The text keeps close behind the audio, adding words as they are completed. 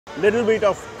Little bit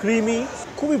of creamy,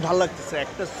 খুবই ভালো লাগতেছে,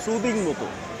 একটা সুদিং মতো।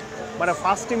 মানে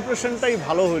ফার্স্ট ইমপ্রেশনটাই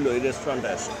ভালো হইলো এই রেস্টুরেন্টে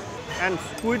এসে। অ্যান্ড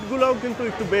স্কুইডগুলোও কিন্তু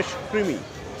একটু বেশ ক্রিমি।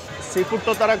 সি ফুড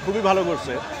তো তারা খুবই ভালো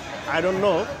করছে। আই ডোন্ট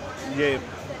নো যে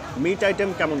মিট আইটেম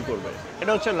কেমন করবে।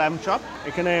 এটা হচ্ছে ল্যাম্ব চপ,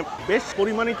 এখানে বেশ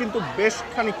পরিমাণে কিন্তু বেশ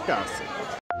খানিকটা আছে।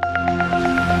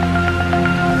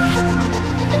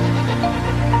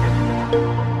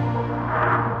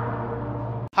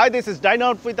 High, this is dine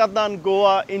out with Adnan,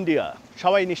 Goa, India.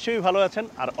 সবাই নিশ্চয়ই ভালো আছেন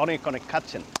আর অনেক অনেক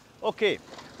খাচ্ছেন। ওকে,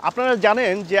 আপনারা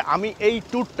জানেন যে আমি এই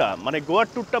ট্যুরটা মানে গোয়ার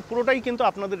ট্যুরটা পুরোটাই কিন্তু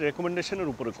আপনাদের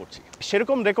রেকমেন্ডেশনের উপরে করছি।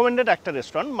 সেরকম রেকমেন্ডেড একটা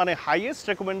রেস্টুরেন্ট, মানে হাইয়েস্ট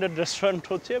রেকমেন্ডেড রেস্টুরেন্ট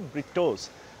হচ্ছে ব্রিট্টো'স।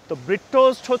 তো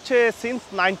ব্রিট্টো'স হচ্ছে সিন্স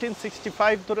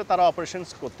 1965 ধরে তারা অপারেশনস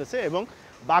করতেছে এবং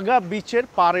বাগা বিচের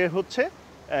পারে হচ্ছে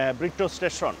ব্রিট্টো'স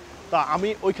রেস্টুরেন্ট। তো আমি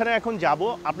ওইখানে এখন যাব,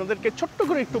 আপনাদেরকে ছোট্ট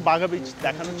করে একটু বাগা বিচ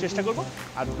দেখানোর চেষ্টা করব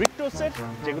আর ব্রিট্টো'সের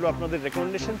যেগুলো আপনাদের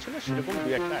রেকমেন্ডেশন ছিল সেরকম দু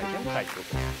একটা আইটেম ট্রাই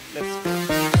করবো। লেটস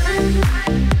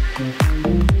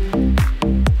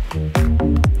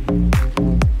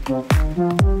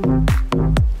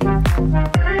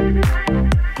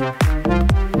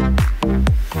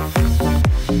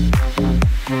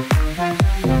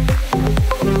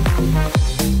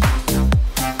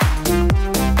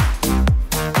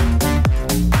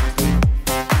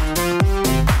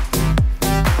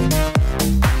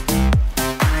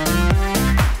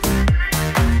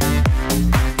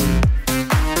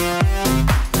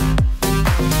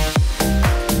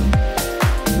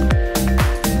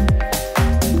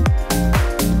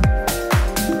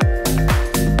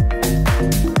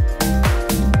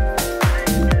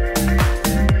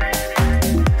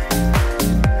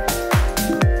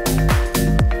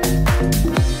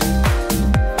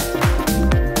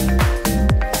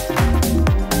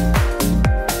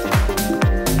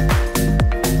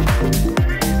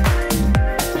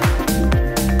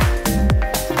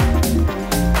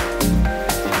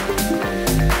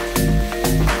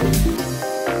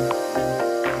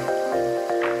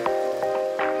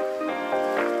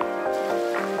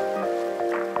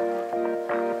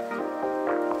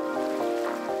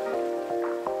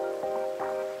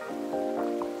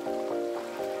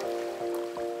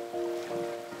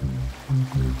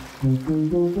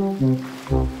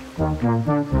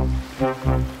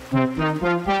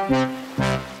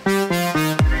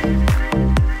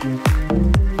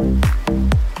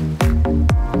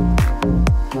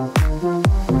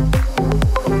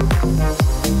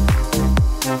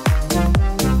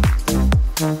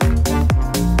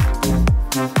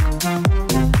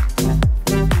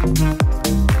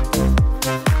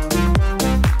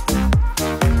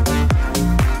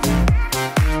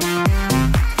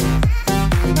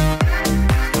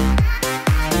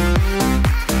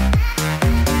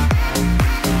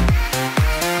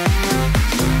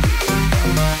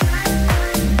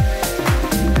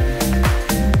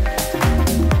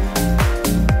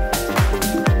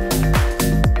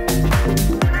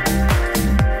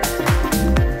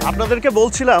আপনাদেরকে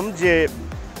বলছিলাম যে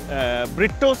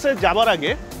ব্রিট্টো'সে যাবার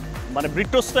আগে, মানে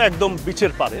ব্রিট্টো'স তো একদম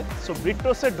বিচের পারে, সো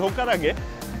ব্রিট্টো'সে ঢোকার আগে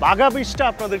বাগা বিচটা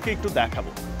আপনাদেরকে একটু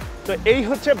দেখাবো। তো এই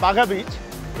হচ্ছে বাগা বিচ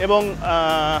এবং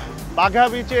বাগা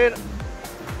বিচের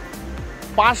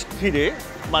পাশ ঘিরে,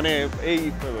 মানে এই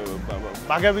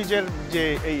বাগা বিচের যে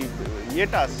এই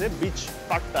ইয়েটা আছে বিচ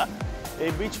পার্কটা,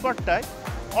 এই বিচ পার্কটায়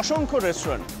অসংখ্য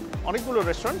রেস্টুরেন্ট, অনেকগুলো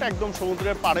রেস্টুরেন্ট একদম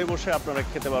সমুদ্রের পাড়ে বসে আপনারা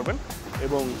খেতে পারবেন।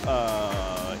 এবং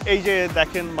এই যে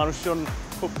দেখেন মানুষজন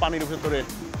খুব পানির ভেতরে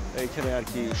এইখানে আর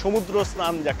কি সমুদ্র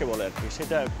স্নান যাকে বলে আর কি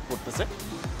সেটা করতেছে।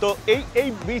 তো এই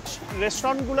বিচ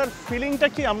রেস্টুরেন্টগুলোর ফিলিংটা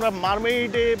কি আমরা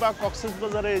মারমেইডে বা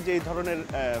কক্সবাজারে যেই ধরনের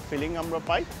ফিলিং আমরা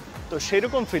পাই, তো সেই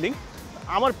রকম ফিলিং।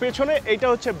 আমার পেছনে এইটা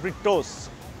হচ্ছে ব্রিট্টো'স,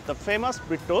 দ্য ফেমাস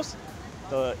ব্রিট্টো'স।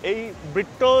 তো এই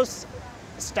ব্রিট্টো'স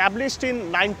স্ট্যাবলিশড ইন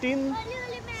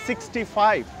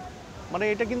 1965, মানে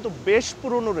এটা কিন্তু বেশ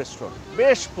পুরনো রেস্টুরেন্ট,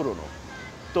 বেশ পুরনো।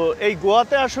 তো এই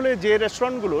গোয়াতে আসলে যে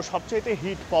রেস্টুরেন্টগুলো সবচাইতে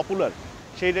হিট পপুলার,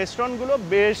 সেই রেস্টুরেন্টগুলো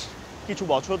বেশ কিছু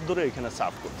বছর ধরে এখানে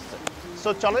সার্ভ করতেছে। সো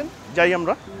চলেন যাই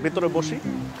আমরা ভিতরে বসি।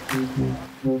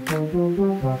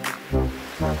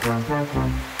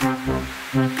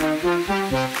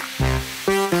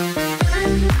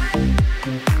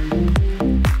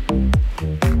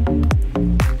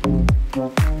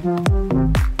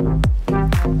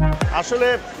 আসলে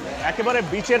একেবারে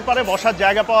বিচের পারে বসার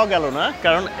জায়গা পাওয়া গেল না,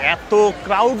 কারণ এত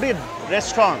ক্রাউডেড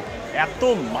রেস্টুরেন্ট, এত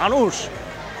মানুষ,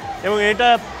 এবং এটা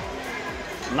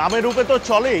নামের উপরে তো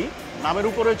চলেই, নামের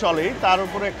উপরে চলেই, তার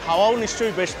উপরে খাওয়াও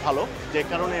নিশ্চয়ই বেশ ভালো, যে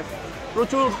কারণে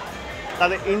প্রচুর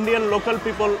তাদের ইন্ডিয়ান লোকাল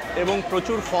পিপল এবং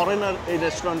প্রচুর ফরেনার এই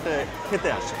রেস্টুরেন্টে খেতে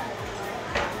আসে।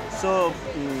 সো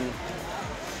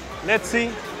লেটস সি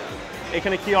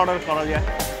এখানে কি অর্ডার করা যায়।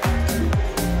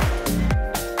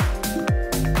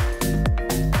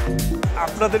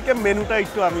 আপনাদেরকে মেনুটা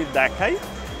একটু আমি দেখাই।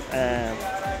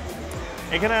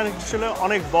 এখানে আসলে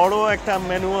অনেক বড় একটা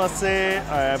মেনু আছে,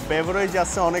 বেভারেজ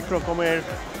আছে অনেক রকমের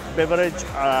বেভারেজ,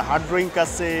 হার্ড ড্রিঙ্ক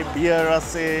আছে, বিয়ার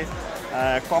আছে,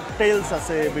 ককটেলস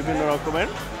আছে বিভিন্ন রকমের।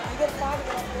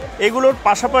 এগুলোর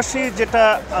পাশাপাশি যেটা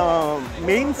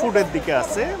মেইন ফুডের দিকে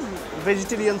আছে,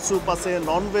 ভেজিটেরিয়ান স্যুপ আছে,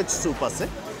 নন ভেজ স্যুপ আছে।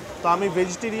 তো আমি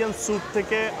ভেজিটেরিয়ান স্যুপ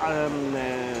থেকে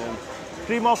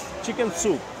ক্রিম অফ চিকেন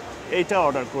স্যুপ এইটা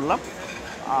অর্ডার করলাম।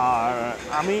 আর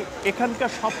আমি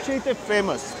এখানকার সবচেয়ে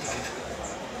ফেমাস,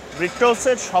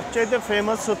 ব্রিট্টোসের সবচাইতে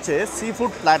ফেমাস হচ্ছে সি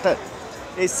ফুড প্ল্যাটার।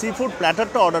 এই সি ফুড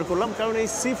প্ল্যাটারটা অর্ডার করলাম কারণ এই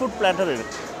সি ফুড প্ল্যাটারের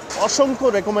অসংখ্য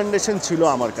রেকমেন্ডেশন ছিল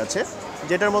আমার কাছে,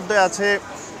 যেটার মধ্যে আছে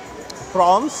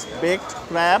prawns, baked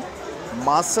crab,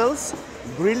 muscles,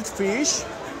 grilled fish,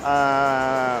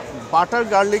 butter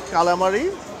garlic calamari,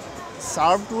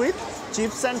 served with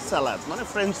chips and salad, মানে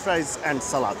ফ্রেঞ্চ ফ্রাইজ অ্যান্ড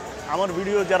সালাদ। আমার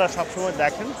ভিডিও যারা সবসময়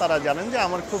দেখেন তারা জানেন যে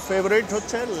আমার খুব ফেভারিট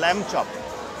হচ্ছে ল্যাম্ব চপ।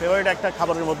 ফেভারিট একটা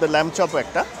খাবারের মধ্যে ল্যাম্ব চপ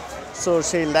একটা। সো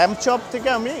সেই ল্যাম্ব চপ থেকে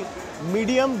আমি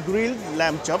medium grilled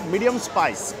lamb chop, medium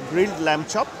spice grilled lamb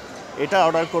chop এটা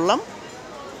অর্ডার করলাম।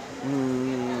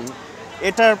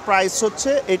 এটার প্রাইস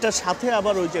হচ্ছে, এটার সাথে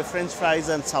আবার ওই যে ফ্রেঞ্চ ফ্রাইজ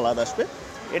অ্যান্ড সালাদ আসবে।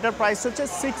 এটার প্রাইস হচ্ছে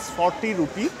 640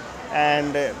 rupee.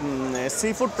 And sea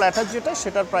food platter যেটা,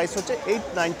 সেটার প্রাইস হচ্ছে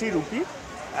 890 রুপি।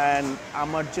 অ্যান্ড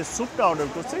আমার যে স্যুপটা অর্ডার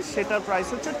করছে সেটার প্রাইস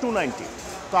হচ্ছে 290।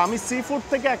 তো আমি সি ফুড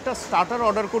থেকে একটা স্টার্টার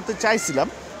অর্ডার করতে চাইছিলাম,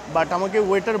 বাট আমাকে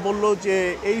ওয়েটার বলল যে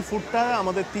এই ফুডটা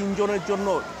আমাদের 3 জনের জন্য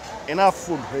এনাফ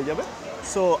ফুড হয়ে যাবে।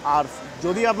 সো আর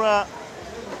যদি আমরা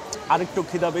আরেকটু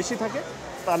খিদা বেশি থাকে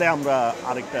তাহলে আমরা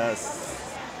আরেকটা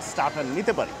স্টার্টার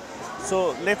নিতে পারি। সো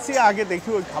লেটস সি, আগে দেখি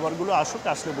ওই খাবারগুলো আসুক,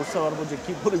 আসলে বুঝতে পারবো যে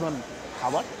কী পরিমাণ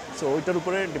খাবার। সো ওইটার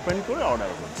উপরে ডিপেন্ড করে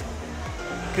অর্ডার করছি।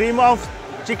 ক্রিম অফ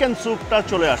চিকেন স্যুপটা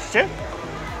চলে আসছে।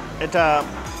 এটা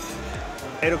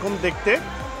এরকম দেখতে,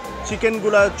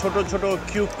 চিকেনগুলা ছোট ছোট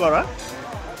কিউব করা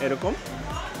এরকম।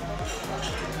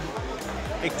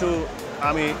 একটু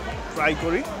আমি ট্রাই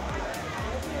করি।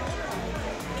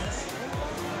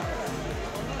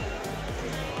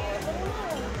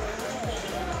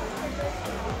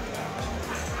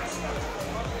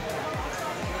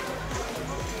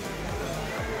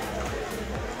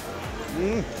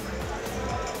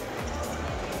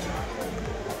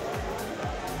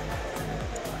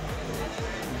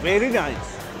 Very nice.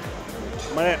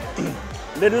 মানে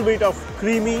little bit of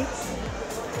creamy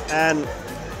and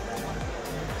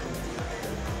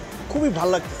খুবই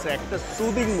ভালো লাগতেছে, একটা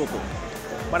সুদিং মতো।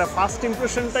 মানে ফার্স্ট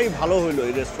ইমপ্রেশনটাই ভালো হইলো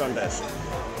এই রেস্টুরেন্টে এসে।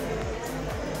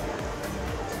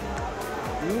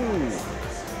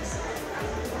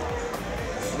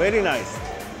 Very nice.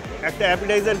 একটা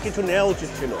অ্যাপিটাইজার কিছু নেওয়া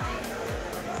উচিত ছিল।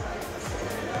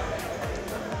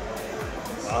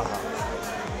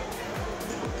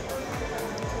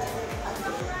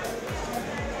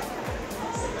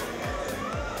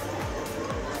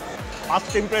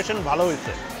 ফার্স্ট ইমপ্রেশন ভালো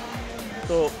হয়েছে,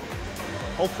 তো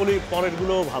হোপফুলি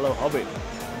পরেরগুলোও ভালো হবে।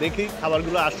 দেখি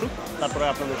খাবারগুলো আসুক, তারপরে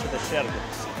আপনাদের সাথে শেয়ার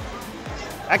করছি।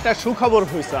 একটা সুখবর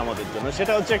হয়েছে আমাদের জন্য,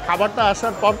 সেটা হচ্ছে খাবারটা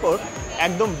আসার পরপর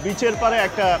একদম বিচের পাড়ে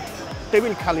একটা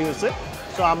টেবিল খালি হয়েছে।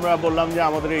 সো আমরা বললাম যে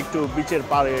আমাদের একটু বিচের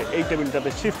পাড়ে এই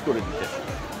টেবিলটাতে শিফট করে দিতে।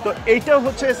 তো এইটা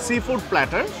হচ্ছে সি ফুড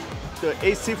প্ল্যাটার। তো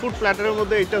এই সি ফুড প্ল্যাটারের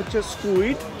মধ্যে এটা হচ্ছে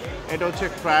স্কুইড, এটা হচ্ছে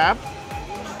ক্র্যাব,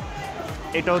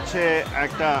 এটা হচ্ছে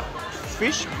একটা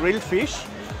ফিশ, গ্রিল ফিশ,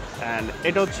 অ্যান্ড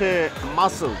এটা হচ্ছে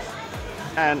মাসেলস,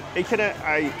 অ্যান্ড এখানে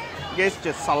আই গেস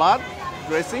যে সালাদ,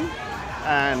 ড্রেসিং,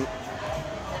 অ্যান্ড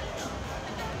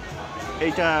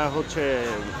এইটা হচ্ছে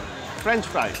ফ্রেঞ্চ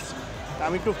ফ্রাইজ।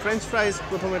 আমি একটু ফ্রেঞ্চ ফ্রাইজ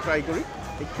প্রথমে ট্রাই করি।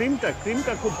 এই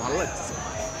ক্রিমটা খুব ভালো লাগছে।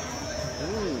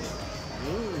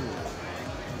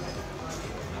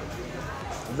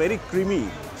 Very creamy.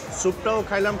 স্যুপটাও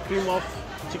খাইলাম cream of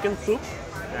chicken soup,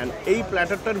 and এই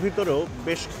প্ল্যাটারটার ভিতরেও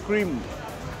বেশ ক্রিম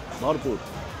ভরপুর।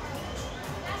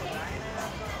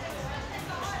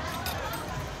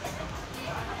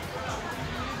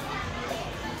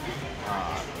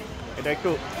 এটা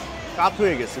একটু কাত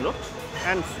হয়ে গেছিল,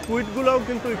 অ্যান্ড স্কুইডগুলোও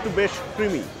কিন্তু একটু বেশ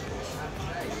ক্রিমি।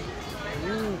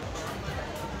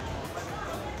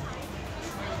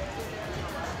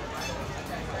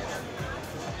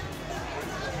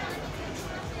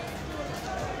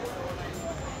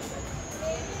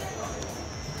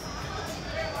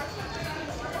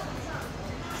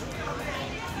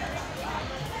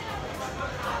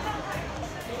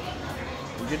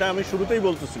 যেটা আমি শুরুতেই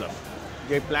বলতেছিলাম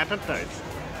যে প্ল্যাটারটা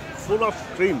ফুল অফ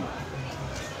ক্রিম।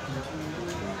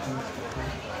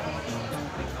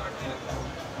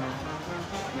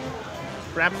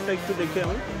 ক্র্যাবটা একটু দেখি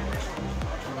আমি,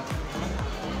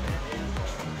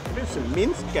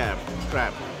 মিন্স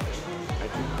ক্র্যাব,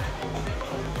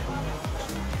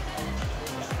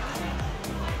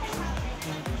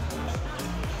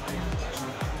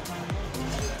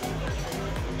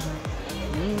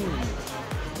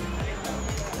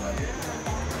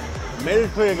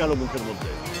 মেল্ট হয়ে গেল মুখের মধ্যে।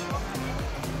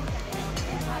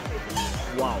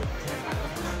 Wow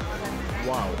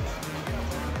wow,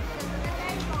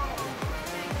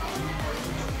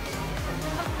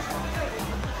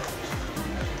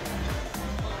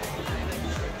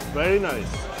 very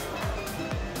nice.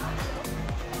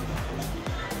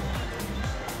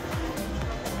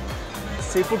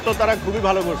 Sea food তো তারা খুবই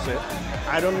ভালো করছে,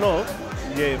 আই ডোন্ট নো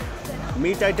যে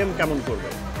মিট আইটেম কেমন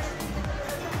করবে।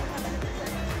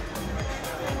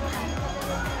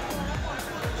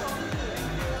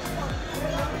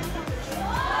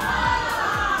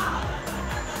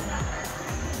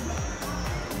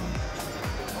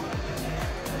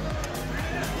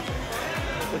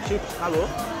 চিপস খাবো,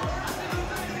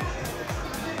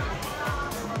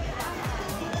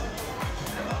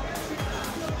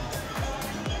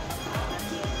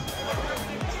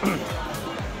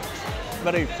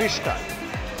 এবার এই ফিশটা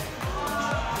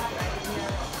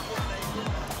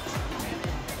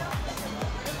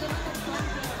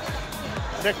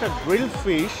এটা একটা grill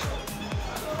fish,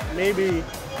 maybe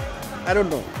I don't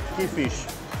know কি ফিশ।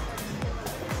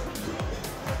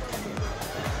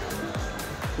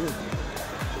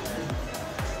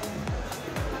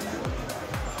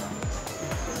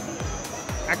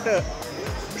 একটা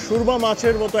সুরমা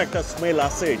মাছের মতো একটা স্মেল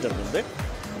আছে এটার মধ্যে,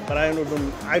 বাট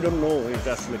আই ডোন্ট নো এটা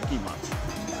আসলে কি মাছ।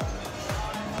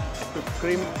 একটু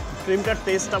ক্রিমটার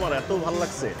টেস্ট আমার এত ভালো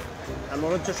লাগছে, আর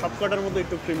মনে হচ্ছে সবকটার মধ্যে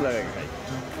একটু ক্রিম লাগাই খাই।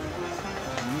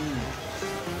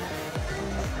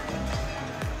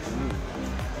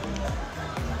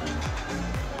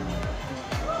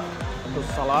 তো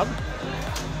সালাদ,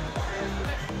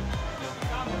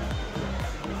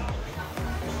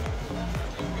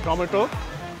 টমেটো,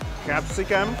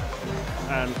 ক্যাপসিকাম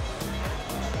and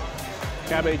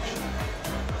cabbage.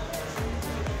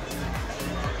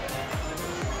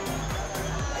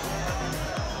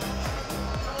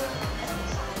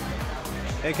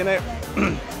 এখানে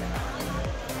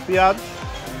পেঁয়াজ,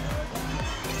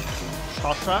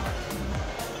 শসা,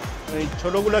 এই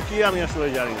ছোটগুলো কি আমি আসলে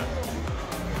জানি না।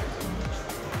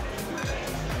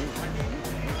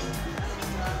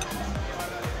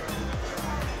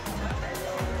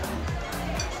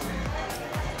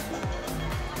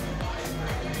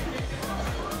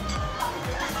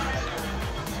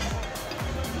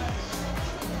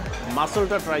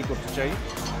 মাসলটা ট্রাই করতে চাই।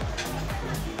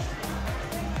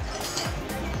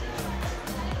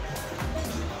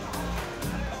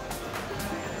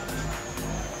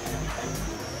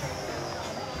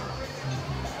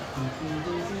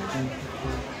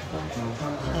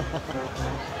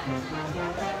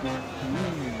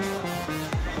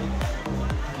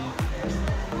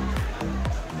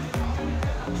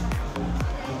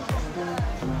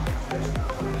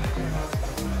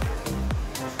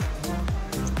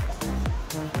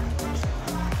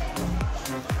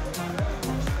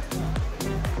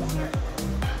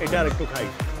 এটা আর একটু খাই।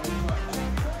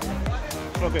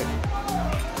 ওকে,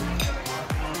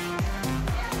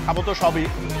 খাবো তো সবই,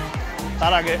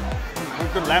 তার আগে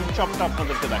একটু ল্যাম্প চপটা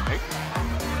আপনাদেরকে দেখাই।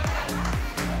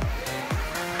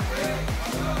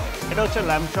 এটা হচ্ছে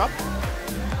ল্যাম্প চপ।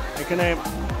 এখানে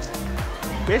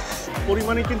বেশ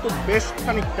পরিমাণে কিন্তু বেশ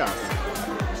খানিকটা আছে,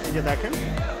 এই যে দেখেন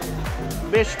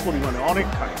বেশ পরিমাণে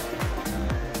অনেকখানি।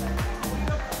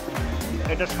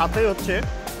 এটার সাথে হচ্ছে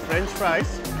ফ্রেঞ্চ ফ্রাইস,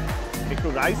 একটু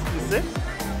রাইস দিছে,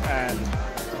 অ্যান্ড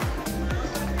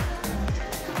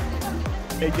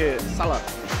এই যে সালাদ।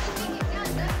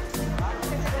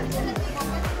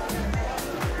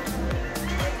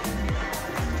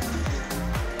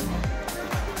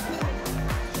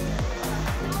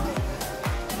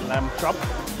 ল্যাম্প চপ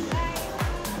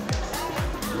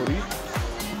ধরি,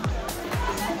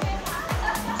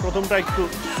 প্রথমটা একটু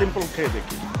সিম্পল খেয়ে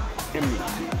দেখি এমনি।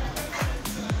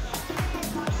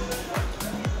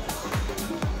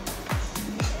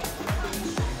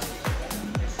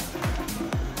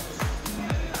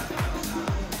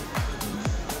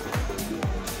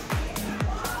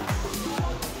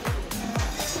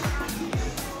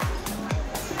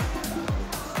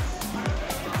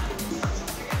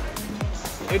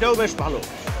 এটাও বেশ ভালো,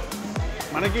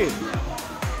 মানে কি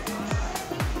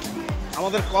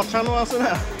আমাদের কষানো আছে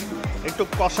না, একটু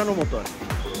কষানো মতো আর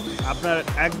আপনার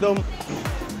একদম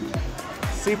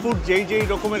সি ফুড যেই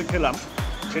রকমের খেলাম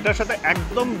সেটার সাথে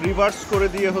একদম রিভার্স করে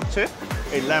দিয়ে হচ্ছে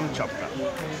এই ল্যাম্প চপটা।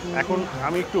 এখন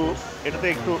আমি একটু এটাতে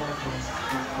একটু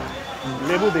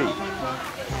লেবু দিই।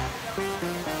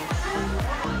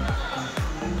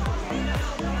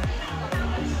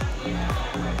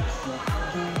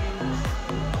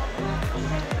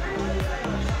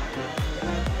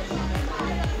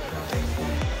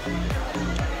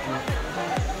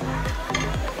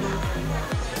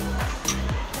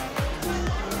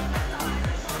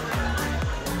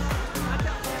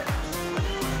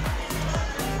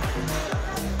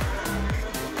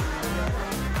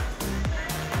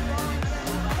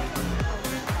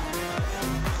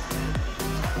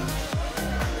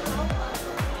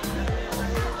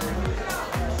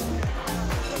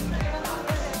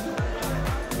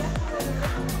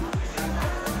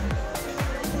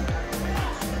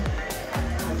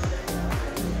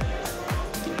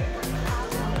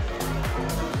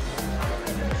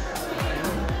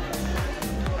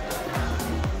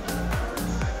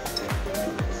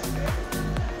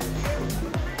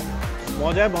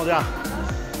 মজায় মজা।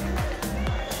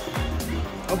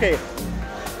 ওকে,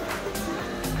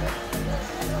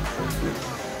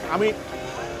 আমি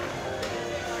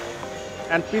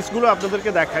অ্যান্ড পিসগুলো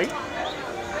আপনাদেরকে দেখাই।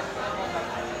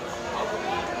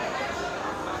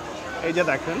 এই যে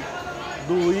দেখেন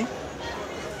 2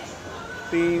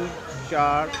 3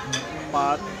 4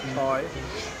 5 6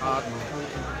 7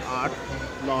 8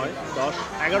 9 10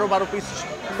 11 12 পিস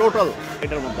টোটাল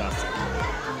এটার মধ্যে আছে।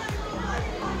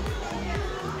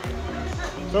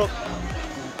 তো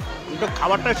একটু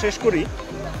খাবারটা শেষ করি,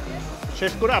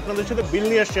 শেষ করে আপনাদের সাথে বিল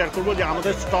নিয়ে শেয়ার করবো যে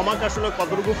আমাদের স্টমাক আসলে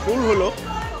কতটুকু ফুল হলো,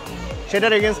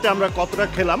 সেটার এগেনস্টে আমরা কতটা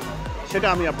খেলাম সেটা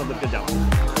আমি আপনাদেরকে জানাবো।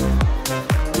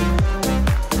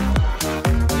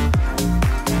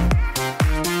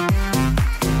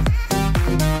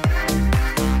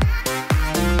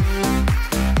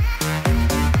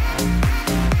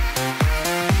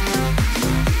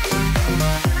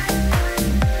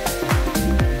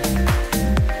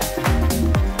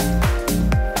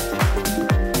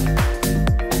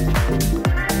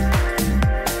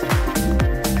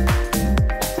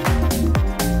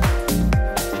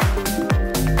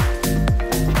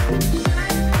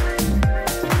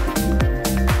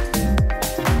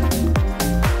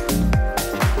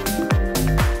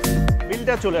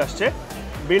 চলে আসছে।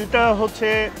 বিলটা হচ্ছে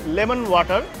লেমন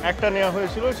ওয়াটার একটা নেওয়া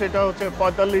হয়েছিল, সেটা হচ্ছে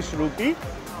 45 rupee.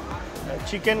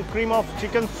 Chicken cream of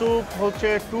chicken soup হচ্ছে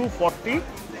 240।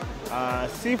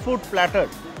 সিফুড প্ল্যাটার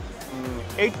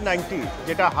 890,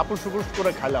 যেটা হাপুস হুপুস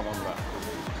করে খাইলাম আমরা।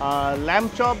 ল্যাম্ব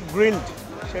চপ গ্রিলড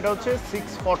সেটা হচ্ছে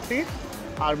 640।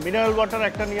 আর মিনারেল ওয়াটার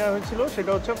একটা নেওয়া হয়েছিল,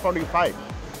 সেটা হচ্ছে 45।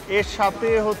 এর সাথে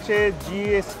হচ্ছে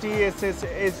জিএসটি,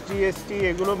 এসজিএসটি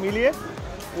এগুলো মিলিয়ে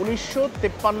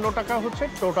 1953 টাকা হচ্ছে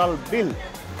টোটাল বিল।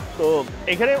 তো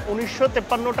এখানে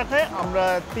 1953 টাকায় আমরা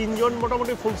 3 জন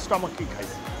মোটামুটি ফুল স্টমাকই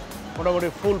খাইছি, মোটামুটি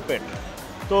ফুল পেট।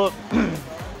 তো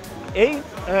এই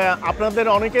আপনাদের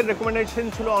অনেকের রেকমেন্ডেশন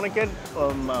ছিল, অনেকের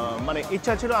মানে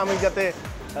ইচ্ছা ছিল আমি যাতে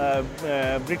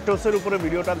ব্রিট্টোসের উপরে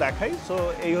ভিডিওটা দেখাই। সো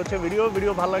এই হচ্ছে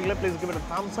ভিডিও ভালো লাগলে please give it a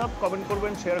Thums up, comment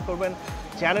করবেন, শেয়ার করবেন,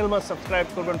 চ্যানেল মাস্ট সাবস্ক্রাইব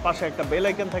করবেন, পাশে একটা বেল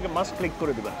আইকন থাকে মাস্ট ক্লিক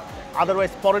করে দেবেন,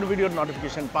 আদারওয়াইজ পরের ভিডিওর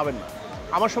নোটিফিকেশন পাবেন না।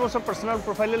 আমার সমস্ত পার্সোনাল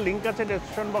প্রোফাইলের লিঙ্ক আছে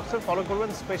ডেসক্রিপশন বক্সে, ফলো করবেন,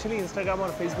 স্পেশালি ইনস্টাগ্রাম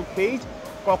আর ফেসবুক পেজ।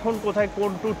 কখন কোথায়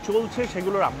কোন ট্যুর চলছে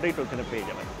সেগুলোর আপডেট ওখানে পেয়ে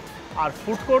যাবেন। আর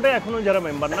ফুড কোর্টে এখনও যারা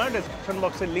মেম্বার না, ডেসক্রিপশন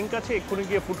বক্সের লিঙ্ক আছে, এক্ষুনি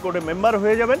গিয়ে ফুড কোর্টে মেম্বার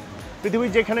হয়ে যাবেন।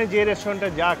 পৃথিবীর যেখানে যে রেস্টুরেন্টে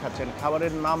যা খাচ্ছেন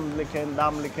খাবারের নাম লেখেন,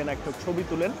 দাম লেখেন, একটা ছবি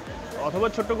তুলেন, অথবা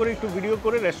ছোট্ট করে একটু ভিডিও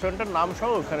করে রেস্টুরেন্টের নাম সহ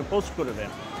ওখানে পোস্ট করে দেন।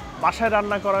 বাসায়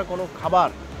রান্না করা কোনো খাবার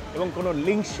এবং কোনো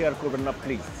লিঙ্ক শেয়ার করবেন না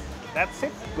please. That's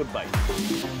it, good bye.